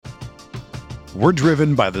We're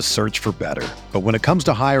driven by the search for better. But when it comes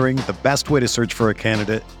to hiring, the best way to search for a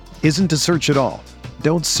candidate isn't to search at all.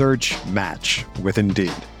 Don't search, match with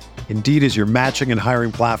Indeed. Indeed is your matching and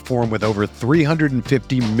hiring platform with over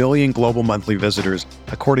 350 million global monthly visitors,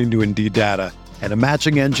 according to Indeed data, and a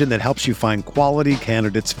matching engine that helps you find quality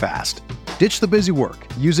candidates fast. Ditch the busy work.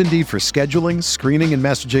 Use Indeed for scheduling, screening, and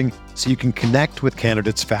messaging so you can connect with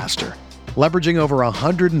candidates faster. Leveraging over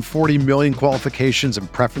 140 million qualifications and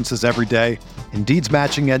preferences every day, Indeed's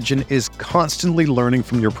matching engine is constantly learning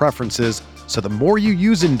from your preferences, so the more you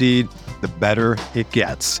use Indeed, the better it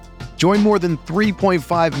gets. Join more than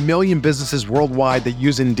 3.5 million businesses worldwide that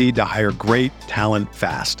use Indeed to hire great talent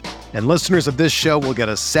fast. And listeners of this show will get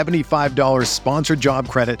a $75 sponsored job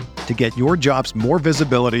credit to get your jobs more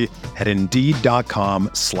visibility at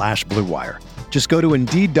Indeed.com/Blue Wire. Just go to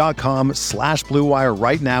Indeed.com/Blue Wire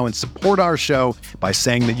right now and support our show by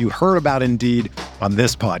saying that you heard about Indeed on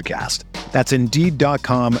this podcast. That's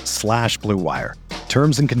Indeed.com/Blue Wire.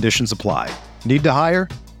 Terms and conditions apply. Need to hire?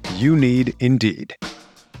 You need Indeed.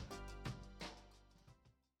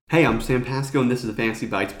 Hey, I'm Sam Pasco, and this is the Fantasy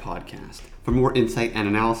Bites podcast. For more insight and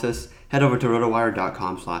analysis, head over to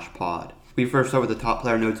rotowire.com/pod. We first start with the top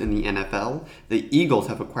player notes in the NFL. The Eagles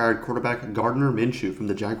have acquired quarterback Gardner Minshew from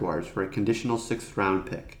the Jaguars for a conditional 6th-round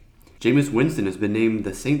pick. Jameis Winston has been named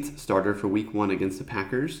the Saints starter for Week 1 against the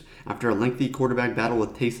Packers. After a lengthy quarterback battle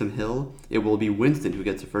with Taysom Hill, it will be Winston who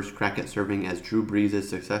gets the first crack at serving as Drew Brees'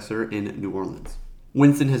 successor in New Orleans.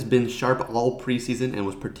 Winston has been sharp all preseason and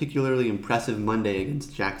was particularly impressive Monday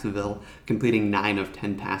against Jacksonville, completing 9 of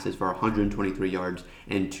 10 passes for 123 yards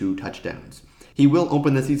and 2 touchdowns. He will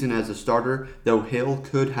open the season as a starter, though Hill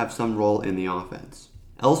could have some role in the offense.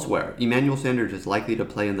 Elsewhere, Emmanuel Sanders is likely to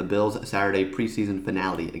play in the Bills' Saturday preseason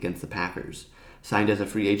finale against the Packers. Signed as a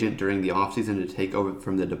free agent during the offseason to take over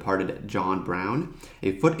from the departed John Brown,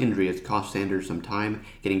 a foot injury has cost Sanders some time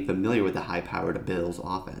getting familiar with the high-powered Bills'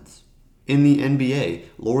 offense. In the NBA,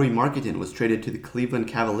 Lauri Markkanen was traded to the Cleveland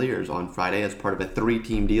Cavaliers on Friday as part of a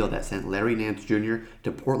 3-team deal that sent Larry Nance Jr.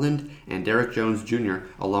 to Portland and Derrick Jones Jr.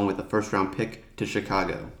 along with a first-round pick to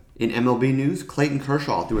Chicago. In MLB news, Clayton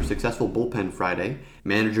Kershaw threw a successful bullpen Friday.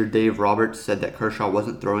 Manager Dave Roberts said that Kershaw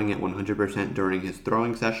wasn't throwing at 100% during his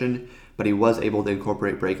throwing session, but he was able to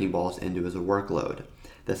incorporate breaking balls into his workload.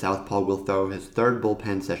 The Southpaw will throw his 3rd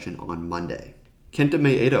bullpen session on Monday. Kenta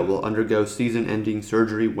Maeda will undergo season-ending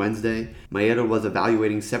surgery Wednesday. Maeda was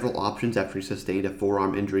evaluating several options after he sustained a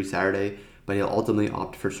forearm injury Saturday, but he'll ultimately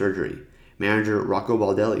opt for surgery. Manager Rocco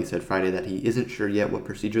Baldelli said Friday that he isn't sure yet what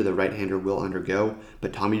procedure the right-hander will undergo,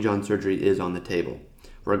 but Tommy John surgery is on the table.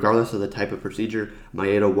 Regardless of the type of procedure,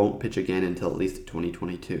 Maeda won't pitch again until at least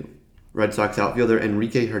 2022. Red Sox outfielder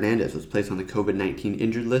Enrique Hernandez was placed on the COVID-19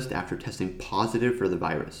 injured list after testing positive for the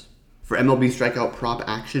virus. For MLB strikeout prop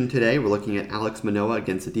action today, we're looking at Alex Manoah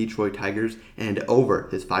against the Detroit Tigers and over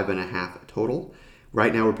his 5.5 total.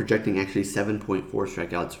 Right now we're projecting actually 7.4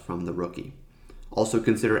 strikeouts from the rookie. Also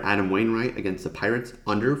consider Adam Wainwright against the Pirates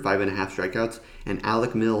under 5.5 strikeouts and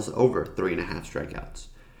Alec Mills over 3.5 strikeouts.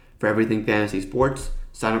 For everything fantasy sports,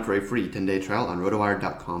 sign up for a free 10-day trial on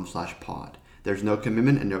rotowire.com/pod. There's no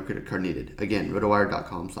commitment and no credit card needed. Again,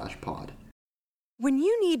 rotowire.com/pod. When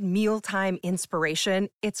you need mealtime inspiration,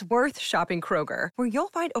 it's worth shopping Kroger, where you'll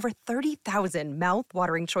find over 30,000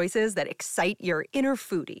 mouth-watering choices that excite your inner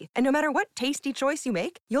foodie. And no matter what tasty choice you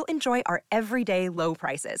make, you'll enjoy our everyday low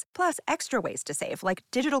prices, plus extra ways to save, like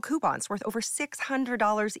digital coupons worth over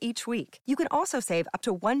 $600 each week. You can also save up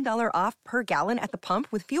to $1 off per gallon at the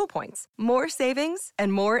pump with fuel points. More savings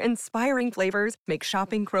and more inspiring flavors make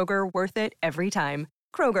shopping Kroger worth it every time.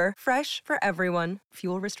 Kroger, fresh for everyone.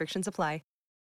 Fuel restrictions apply.